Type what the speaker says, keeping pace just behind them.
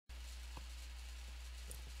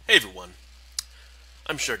Hey everyone,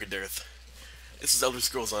 I'm Sharkadirth. This is Elder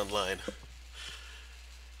Scrolls Online.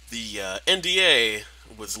 The NDA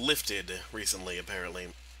was lifted recently, apparently,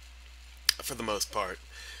 for the most part.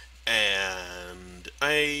 And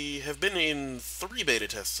I have been in 3 beta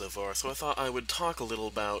tests so far, so I thought I would talk a little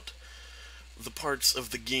about the parts of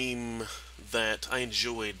the game that I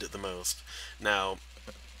enjoyed the most. Now,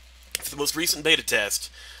 for the most recent beta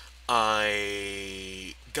test,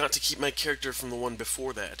 I got to keep my character from the one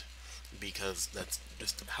before that, because that's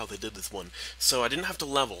just how they did this one. So I didn't have to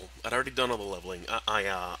level. I'd already done all the leveling.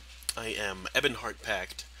 I am Ebonheart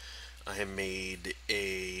Pact. I have made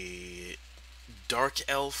a Dark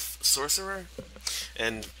Elf Sorcerer,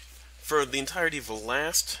 and for the entirety of the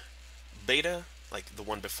last beta, like the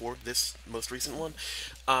one before this most recent one,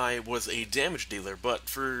 I was a damage dealer, but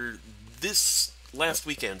for this last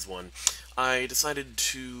weekend's one, I decided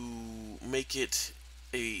to make it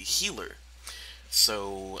a healer.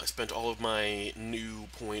 So I spent all of my new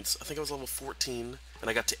points. I think I was level 14, and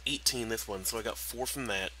I got to 18 this one, so I got 4 from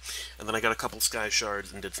that. And then I got a couple sky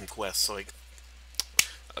shards and did some quests, so I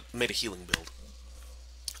made a healing build.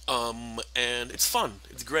 And it's fun.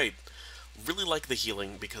 It's great. Really like the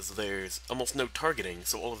healing because there's almost no targeting,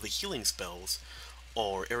 so all of the healing spells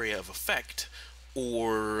are area of effect,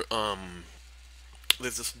 or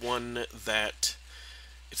there's this one that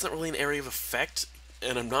it's not really an area of effect,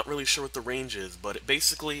 and I'm not really sure what the range is, but it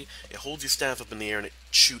holds your staff up in the air and it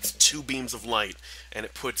shoots 2 beams of light, and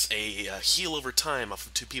it puts a heal over time off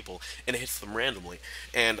of 2 people, and it hits them randomly.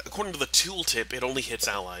 And according to the tooltip, it only hits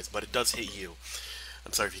allies, but it does hit you.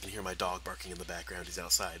 I'm sorry if you can hear my dog barking in the background, he's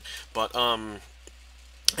outside. But, and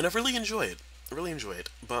I really enjoy it. I really enjoy it.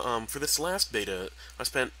 But, for this last beta, I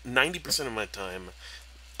spent 90% of my time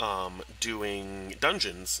doing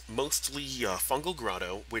dungeons, mostly Fungal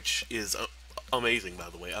Grotto, which is amazing, by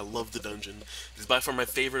the way. I love the dungeon. It's by far my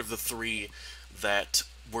favorite of the 3 that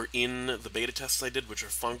were in the beta tests I did, which are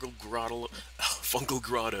Fungal Grotto,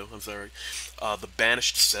 I'm sorry, the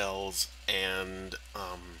Banished Cells, and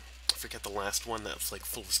I forget the last one that's like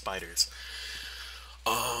full of spiders.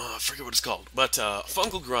 I forget what it's called. But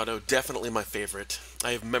Fungal Grotto, definitely my favorite.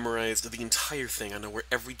 I have memorized the entire thing. I know where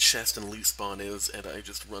every chest and loot spawn is, and I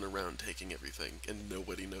just run around taking everything, and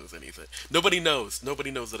nobody knows anything. Nobody knows. Nobody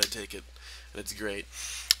knows that I take it, and it's great.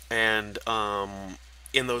 And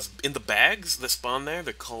in the bags that spawn there,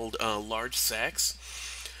 they're called large sacks.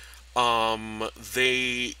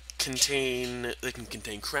 They can contain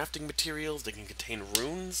crafting materials. They can contain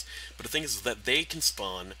runes. But the thing is that they can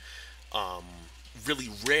spawn really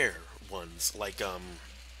rare ones, like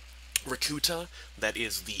Rakuta, that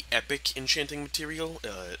is the epic enchanting material.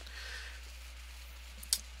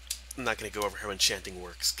 I'm not going to go over how enchanting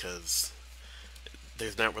works, because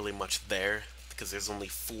there's not really much there, because there's only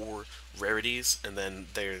 4 rarities, and then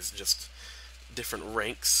there's just different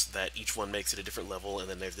ranks that each one makes at a different level, and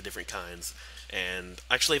then there's the different kinds. And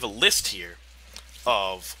I actually have a list here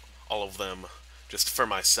of all of them, just for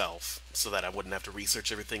myself, so that I wouldn't have to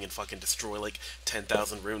research everything and fucking destroy like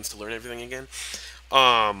 10,000 runes to learn everything again.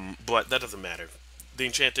 But that doesn't matter. The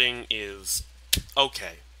enchanting is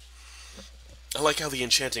okay. I like how the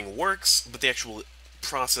enchanting works, but the actual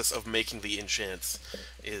process of making the enchants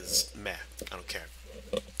is meh. I don't care.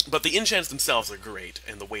 But the enchants themselves are great,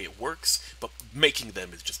 and the way it works, but making them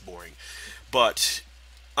is just boring. But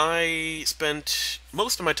I spent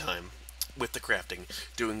most of my time with the crafting,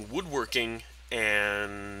 doing woodworking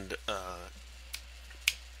and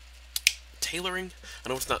tailoring. I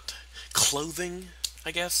know it's not clothing,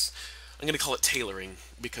 I guess. I'm going to call it tailoring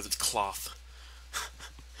because it's cloth.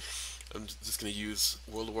 I'm just going to use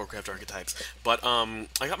World of Warcraft archetypes. But I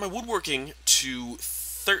got my woodworking to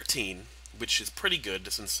 13, which is pretty good,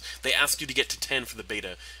 since they asked you to get to 10 for the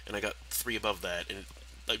beta, and I got 3 above that, and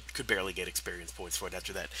I could barely get experience points for it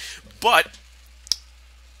after that. But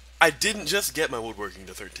I didn't just get my woodworking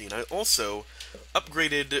to 13, I also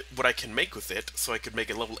upgraded what I can make with it, so I could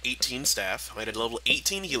make a level 18 staff. I made a level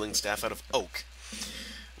 18 healing staff out of oak,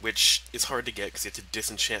 which is hard to get because you have to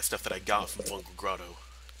disenchant stuff that I got from Fungal Grotto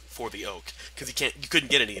for the oak, because you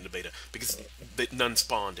couldn't get any in the beta because none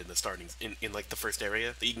spawned in the starting in like the first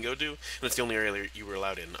area that you can go to, and it's the only area you were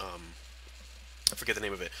allowed in. I forget the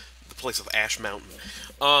name of it, the place of Ash Mountain.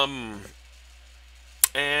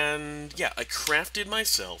 And yeah, I crafted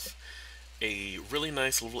myself a really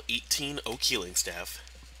nice level 18 oak healing staff,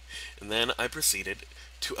 and then I proceeded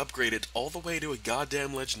to upgrade it all the way to a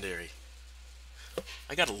goddamn legendary.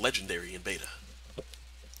 I got a legendary in beta.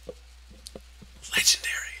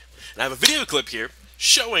 Legendary. And I have a video clip here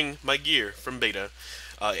showing my gear from beta.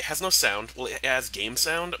 It has no sound. Well, it has game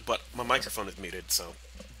sound, but my microphone is muted, so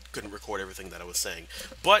couldn't record everything that I was saying.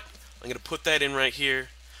 But I'm going to put that in right here,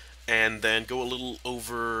 and then go a little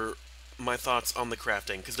over my thoughts on the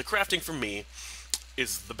crafting, because the crafting for me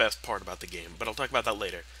is the best part about the game. But I'll talk about that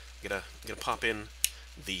later. I'm gonna pop in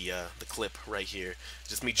the clip right here.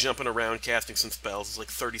 Just me jumping around, casting some spells. It's like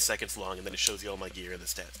 30 seconds long, and then it shows you all my gear in the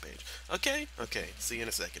stats page. Okay? Okay. See you in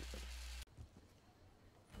a second.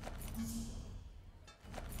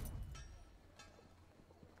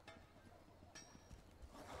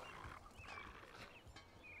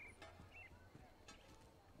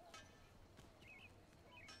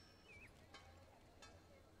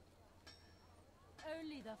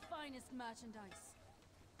 Only the finest merchandise.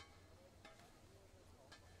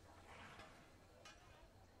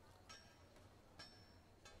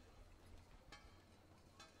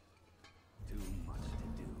 Too much to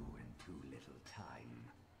do and too little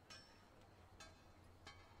time.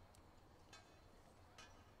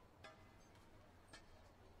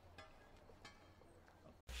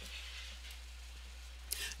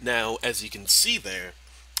 Now, as you can see there,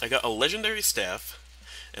 I got a legendary staff,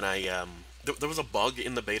 and there was a bug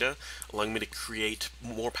in the beta allowing me to create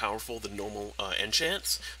more powerful than normal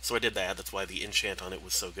enchants, so I did that. That's why the enchant on it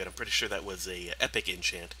was so good. I'm pretty sure that was a epic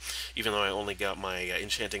enchant, even though I only got my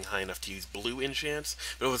enchanting high enough to use blue enchants.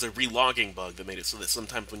 But it was a relogging bug that made it so that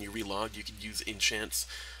sometimes when you relog, you could use enchants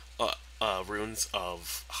runes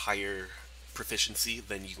of higher proficiency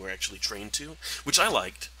than you were actually trained to, which I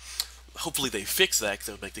liked. Hopefully they fix that, because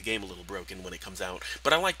that would make the game a little broken when it comes out.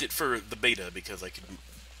 But I liked it for the beta, because I could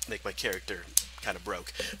make my character kind of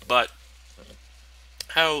broke. But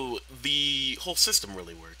how the whole system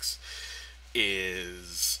really works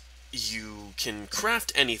is you can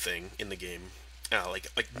craft anything in the game. Like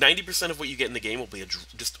 90% of what you get in the game will be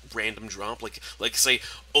just random drop. Like say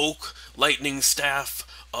oak lightning staff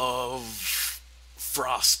of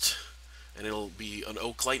frost, and it'll be an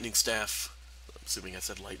oak lightning staff. I'm assuming I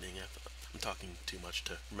said lightning. I'm talking too much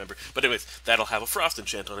to remember. But anyways, that'll have a frost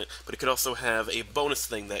enchant on it, but it could also have a bonus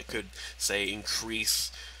thing that could, say,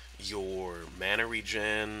 increase your mana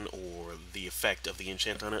regen or the effect of the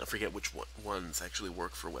enchant on it. I forget which ones actually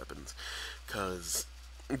work for weapons.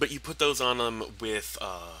 But you put those on them with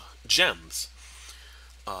gems.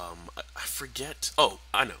 I forget. Oh,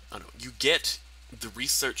 I know. You get the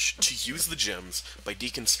research to use the gems by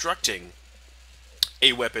deconstructing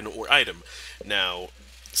a weapon or item. Now,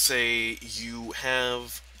 say you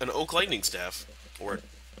have an oak lightning staff, or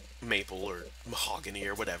maple, or mahogany,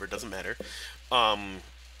 or whatever, doesn't matter,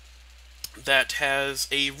 that has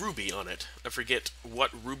a ruby on it. I forget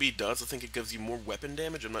what ruby does. I think it gives you more weapon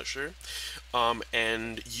damage, I'm not sure.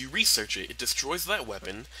 And you research it. It destroys that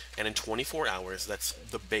weapon, and in 24 hours, that's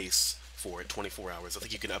the base for it, 24 hours. I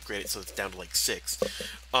think you can upgrade it so it's down to like 6.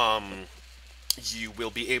 You will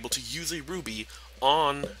be able to use a ruby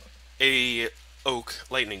on a oak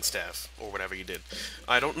lightning staff, or whatever you did.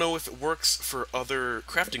 I don't know if it works for other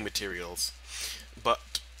crafting materials,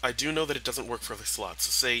 but I do know that it doesn't work for other slots. So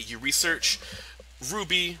say you research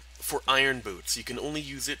ruby for iron boots. You can only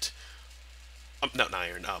use it... not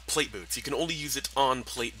iron, plate boots. You can only use it on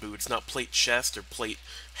plate boots, not plate chest or plate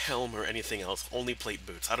helm or anything else. Only plate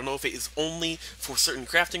boots. I don't know if it is only for certain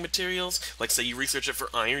crafting materials. Like, say you research it for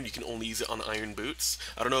iron, you can only use it on iron boots.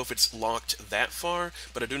 I don't know if it's locked that far,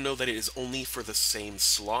 but I do know that it is only for the same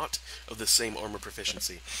slot of the same armor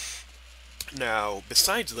proficiency. Now,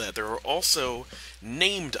 besides that, there are also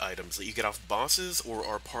named items that you get off bosses, or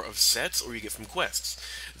are part of sets, or you get from quests.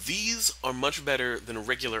 These are much better than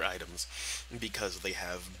regular items, because they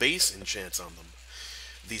have base enchants on them.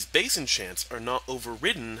 These base enchants are not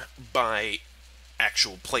overridden by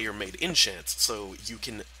actual player-made enchants, so you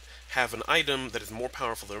can have an item that is more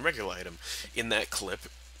powerful than a regular item. In that clip,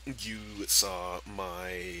 you saw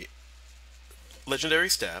my legendary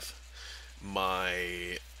staff,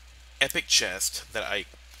 my epic chest that I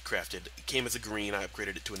crafted. It came as a green. I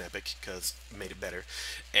upgraded it to an epic because it made it better.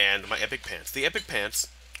 And my epic pants. The epic pants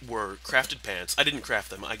were crafted pants. I didn't craft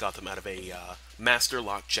them. I got them out of a master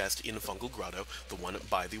lock chest in Fungal Grotto, the one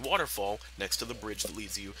by the waterfall next to the bridge that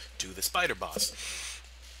leads you to the spider boss.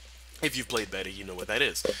 If you've played beta, you know what that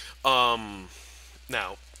is.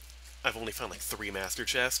 Now, I've only found like 3 master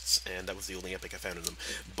chests, and that was the only epic I found in them.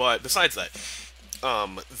 But besides that,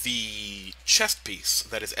 the chest piece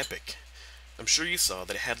that is epic, I'm sure you saw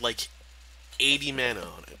that it had like 80 mana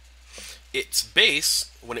on it. Its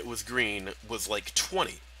base, when it was green, was like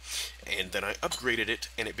 20. And then I upgraded it,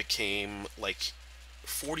 and it became like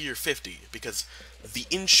 40 or 50, because the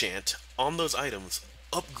enchant on those items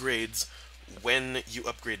upgrades when you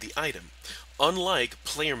upgrade the item. Unlike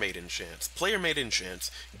player-made enchants. Player-made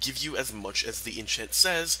enchants give you as much as the enchant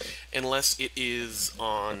says, unless it is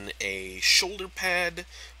on a shoulder pad,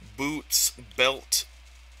 boots, belt,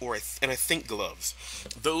 and I think gloves.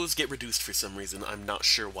 Those get reduced for some reason, I'm not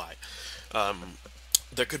sure why.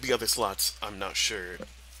 There could be other slots, I'm not sure.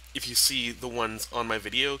 If you see the ones on my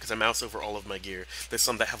video, because I mouse over all of my gear, there's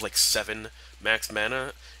some that have like 7 max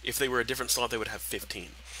mana. If they were a different slot, they would have 15.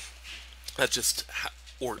 That's just,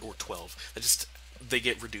 or 12. That just, they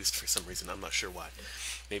get reduced for some reason, I'm not sure why.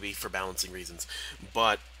 Maybe for balancing reasons.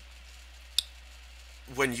 But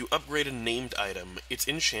when you upgrade a named item, its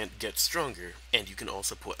enchant gets stronger, and you can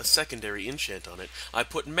also put a secondary enchant on it. I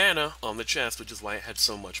put mana on the chest, which is why it had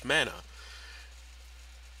so much mana.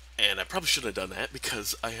 And I probably shouldn't have done that,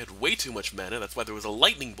 because I had way too much mana. That's why there was a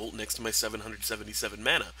lightning bolt next to my 777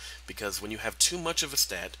 mana. Because when you have too much of a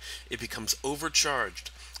stat, it becomes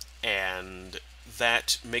overcharged. And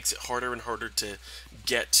that makes it harder and harder to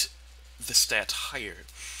get the stat higher.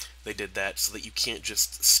 They did that so that you can't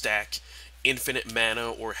just stack infinite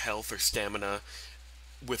mana or health or stamina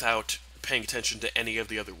without paying attention to any of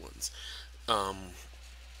the other ones.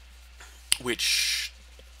 Which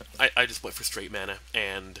I just went for straight mana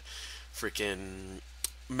and freaking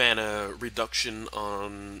mana reduction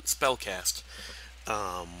on spellcast,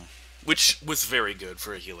 which was very good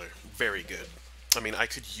for a healer. Very good. I mean, I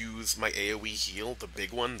could use my AoE heal, the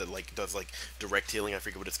big one that like does like direct healing. I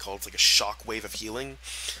forget what it's called. It's like a shockwave of healing.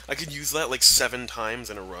 I could use that like 7 times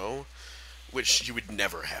in a row, which you would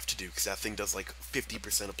never have to do because that thing does like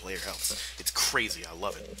 50% of player health. It's crazy. I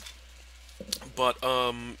love it. But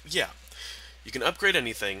yeah. You can upgrade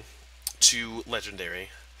anything to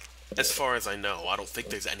Legendary. As far as I know, I don't think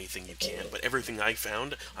there's anything you can, but everything I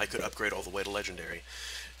found, I could upgrade all the way to Legendary.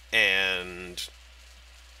 And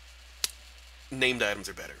named items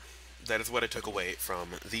are better. That is what I took away from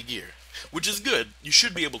the gear. Which is good. You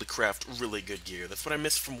should be able to craft really good gear. That's what I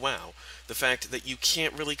missed from WoW. The fact that you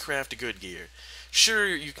can't really craft good gear.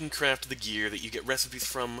 Sure, you can craft the gear that you get recipes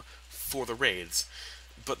from for the raids,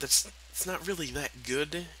 but it's not really that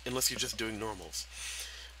good unless you're just doing normals.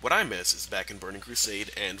 What I miss is back in Burning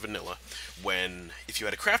Crusade and Vanilla, when, if you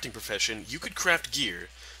had a crafting profession, you could craft gear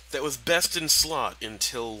that was best in slot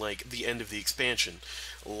until, like, the end of the expansion.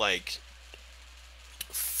 Like,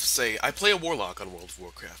 say, I play a Warlock on World of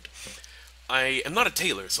Warcraft. I am not a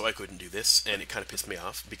tailor, so I couldn't do this, and it kind of pissed me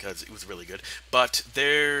off, because it was really good. But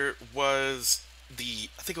there was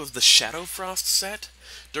I think it was the Shadow Frost set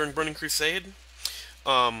during Burning Crusade,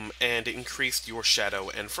 and it increased your Shadow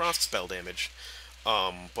and Frost spell damage,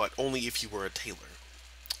 but only if you were a tailor.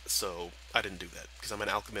 So, I didn't do that, because I'm an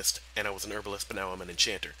alchemist, and I was an herbalist, but now I'm an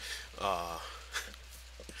enchanter.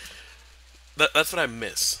 That's what I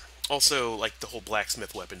miss. Also, like, the whole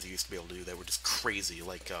blacksmith weapons you used to be able to do that were just crazy,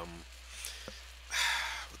 like,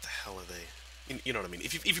 what the hell are they? You know what I mean.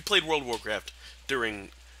 If you played World of Warcraft during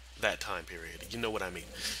that time period, you know what I mean.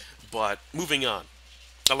 But, moving on.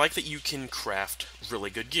 I like that you can craft really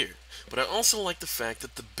good gear, but I also like the fact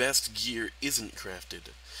that the best gear isn't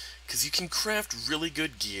crafted. Because you can craft really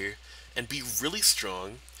good gear and be really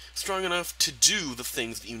strong enough to do the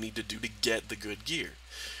things that you need to do to get the good gear.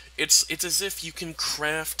 It's as if you can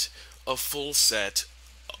craft a full set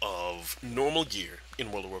of normal gear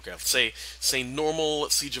in World of Warcraft. Say normal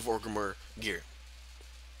Siege of Orgrimmar gear.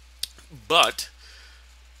 But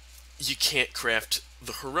you can't craft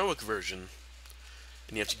the heroic version,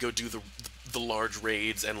 and you have to go do the large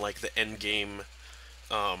raids and like the end game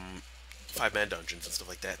 5-man dungeons and stuff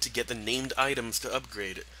like that to get the named items to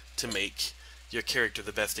upgrade to make your character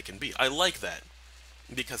the best it can be. I like that,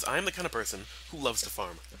 because I'm the kind of person who loves to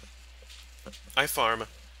farm. I farm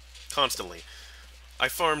constantly. I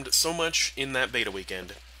farmed so much in that beta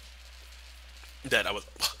weekend that I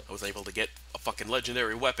was able to get a fucking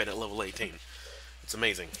legendary weapon at level 18. It's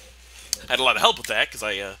amazing. I had a lot of help with that, because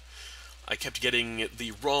I kept getting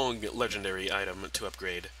the wrong legendary item to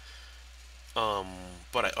upgrade.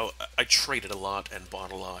 But I traded a lot, and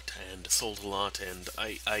bought a lot, and sold a lot, and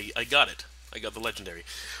I got it. I got the legendary.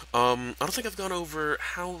 I don't think I've gone over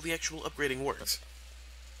how the actual upgrading works.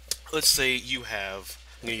 Let's say you have...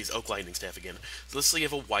 I'm going to use Oak Lightning Staff again. So let's say you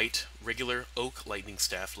have a white, regular Oak Lightning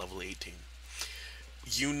Staff, level 18.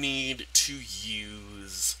 You need to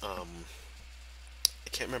use... I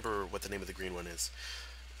can't remember what the name of the green one is.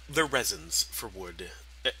 They're resins for wood.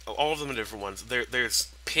 All of them are different ones.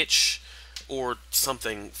 There's pitch or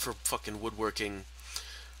something for fucking woodworking.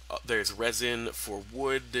 There's resin for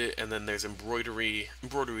wood, and then there's embroidery.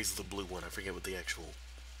 Embroidery is the blue one. I forget what the actual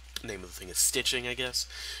name of the thing is. Stitching, I guess,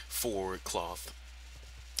 for cloth.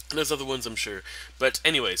 And there's other ones, I'm sure. But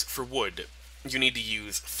anyways, for wood, you need to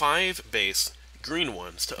use 5 base green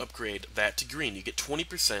ones to upgrade that to green. You get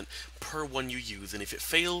 20% per one you use, and if it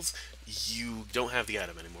fails, you don't have the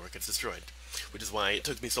item anymore. It gets destroyed. Which is why it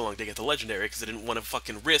took me so long to get the legendary, because I didn't want to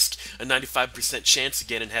fucking risk a 95% chance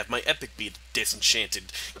again and have my epic be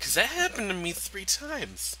disenchanted. Because that happened to me 3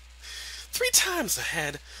 times. 3 times I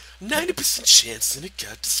had a 90% chance and it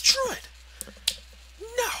got destroyed.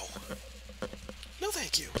 No. No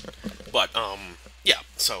thank you. But, yeah,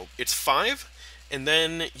 so it's 5, and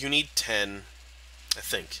then you need 10, I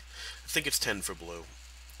think. I think it's 10 for blue.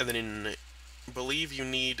 And then I believe you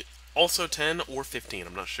need also 10 or 15,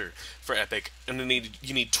 I'm not sure, for epic. And then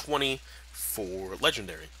you need 20 for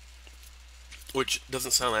legendary. Which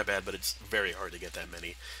doesn't sound that bad, but it's very hard to get that many.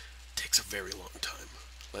 It takes a very long time.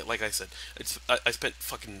 Like I said, I spent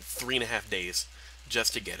fucking 3.5 days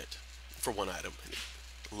just to get it for one item.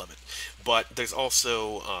 Love it. But there's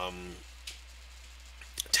also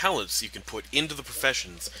talents you can put into the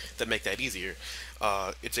professions that make that easier.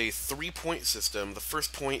 It's a 3-point system. The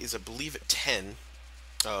first point is, I believe, at 10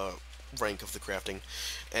 rank of the crafting,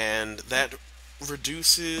 and that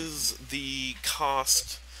reduces the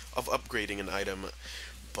cost of upgrading an item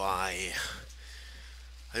by,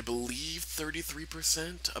 I believe,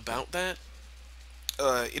 33%, about that.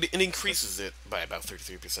 It increases it by about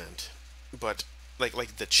 33%, but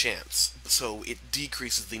like the chance, so it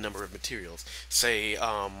decreases the number of materials. Say,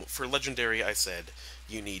 for legendary, I said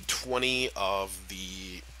you need 20 of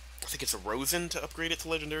the, I think it's a rosin to upgrade it to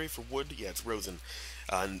legendary for wood. Yeah, it's rosin,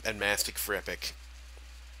 and mastic for epic.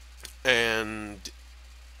 And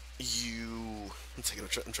you, one second,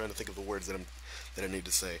 I'm trying to think of the words that I need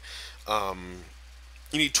to say.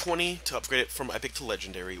 You need 20 to upgrade it from epic to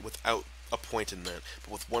legendary without a point in that.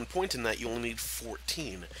 But with 1 point in that, you only need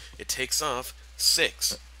 14. It takes off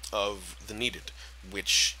 6 of the needed,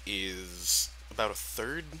 which is about a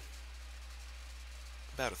third.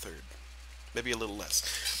 About a third. Maybe a little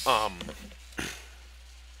less.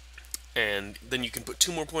 And then you can put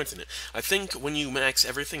 2 more points in it. I think when you max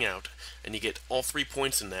everything out, and you get all 3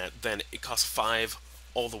 points in that, then it costs 5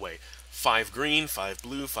 all the way. 5 green, 5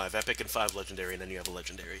 blue, 5 epic, and 5 legendary, and then you have a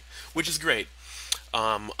legendary. Which is great.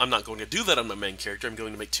 I'm not going to do that on my main character. I'm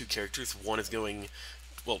going to make 2 characters. One is going,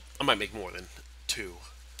 well, I might make more than 2,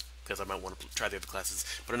 because I might want to try the other classes.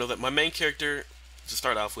 But I know that my main character, to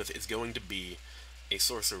start off with, is going to be a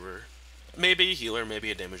sorcerer. Maybe a healer,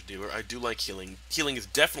 maybe a damage dealer. I do like healing. Healing is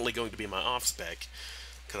definitely going to be my off-spec,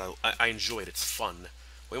 because I enjoy it. It's fun.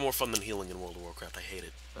 Way more fun than healing in World of Warcraft. I hate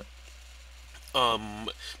it.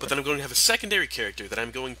 But then I'm going to have a secondary character that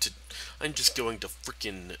I'm just going to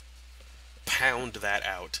freaking pound that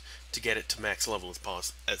out to get it to max level as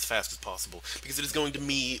fast as possible, because it is going to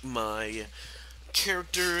be my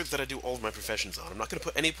character that I do all of my professions on. I'm not going to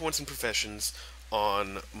put any points in professions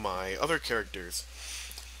on my other characters,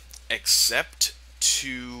 except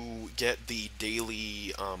to get the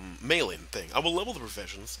daily mail-in thing. I will level the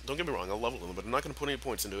professions, don't get me wrong, I'll level them, but I'm not going to put any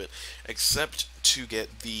points into it, except to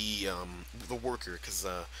get the worker, because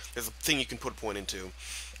there's a thing you can put a point into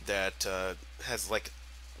that has, like,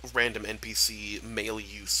 random NPC mail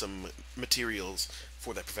you some materials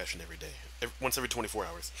for that profession every day. Once every 24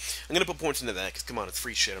 hours. I'm going to put points into that, because, come on, it's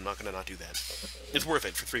free shit, I'm not going to not do that. It's worth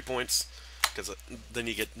it for 3 points, because then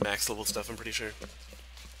you get max level stuff, I'm pretty sure.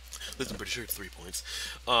 At least I'm pretty sure it's 3 points.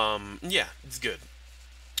 Yeah, it's good.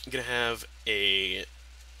 I'm going to have a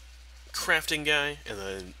crafting guy, and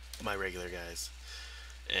then my regular guys.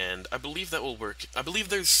 And I believe that will work. I believe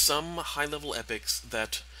there's some high-level epics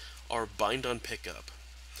that are bind on pickup.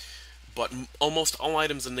 But almost all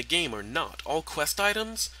items in the game are not. All quest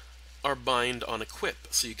items are bind on equip,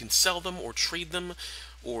 so you can sell them or trade them,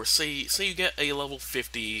 or say you get a level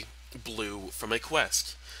 50 blue from a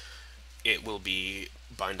quest. It will be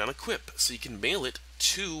bind on equip, so you can mail it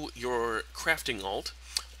to your crafting alt,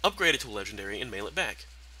 upgrade it to a legendary, and mail it back.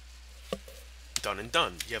 Done and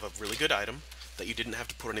done. You have a really good item that you didn't have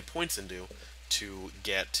to put any points into to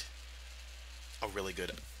get a really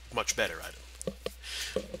good, much better item.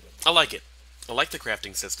 I like it. I like the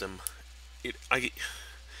crafting system. I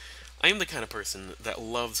am the kind of person that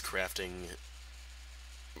loves crafting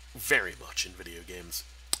very much in video games.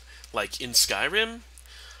 Like, in Skyrim,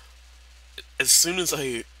 as soon as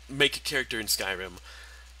I make a character in Skyrim,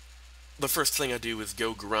 the first thing I do is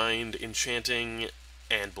go grind enchanting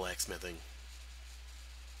and blacksmithing.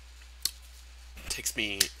 It takes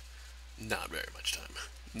me not very much time.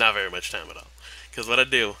 Not very much time at all. Because what I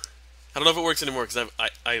do, I don't know if it works anymore, because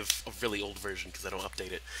I have a really old version, because I don't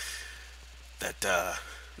update it. That,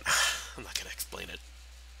 I'm not going to explain it.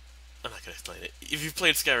 I'm not going to explain it. If you've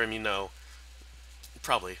played Skyrim, you know.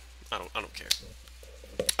 Probably. I don't care.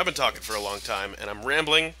 I've been talking for a long time, and I'm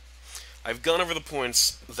rambling. I've gone over the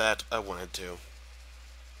points that I wanted to.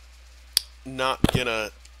 Not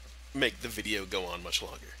gonna make the video go on much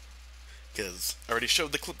longer, because I already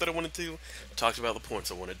showed the clip that I wanted to, talked about the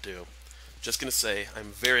points I wanted to. Just gonna say,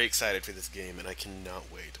 I'm very excited for this game, and I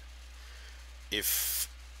cannot wait. If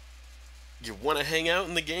you want to hang out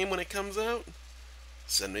in the game when it comes out,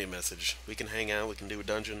 send me a message. We can hang out, we can do a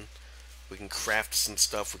dungeon, we can craft some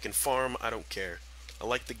stuff, we can farm, I don't care. I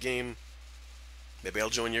like the game. Maybe I'll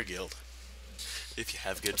join your guild. If you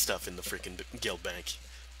have good stuff in the freaking guild bank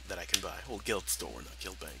that I can buy. Well, guild store, not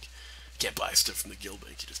guild bank. You can't buy stuff from the guild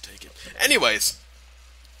bank, you just take it. Anyways,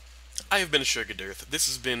 I have been Sugar Dearth. This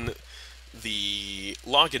has been the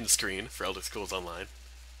login screen for Elder Scrolls Online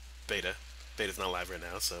beta. Beta's not live right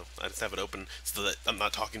now, so I just have it open so that I'm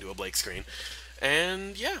not talking to a blank screen.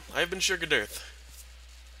 And yeah, I've been Sugar Dearth.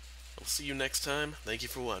 I'll see you next time. Thank you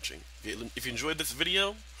for watching. If you enjoyed this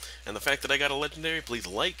video, and the fact that I got a legendary, please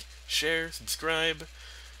like, share, subscribe.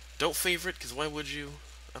 Don't favorite, because why would you?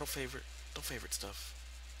 I don't favorite. Don't favorite stuff.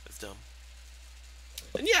 It's dumb.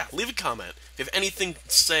 And yeah, leave a comment. If you have anything to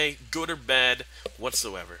say, good or bad,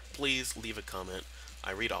 whatsoever, please leave a comment.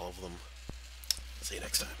 I read all of them. See you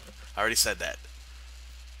next time. I already said that.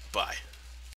 Bye.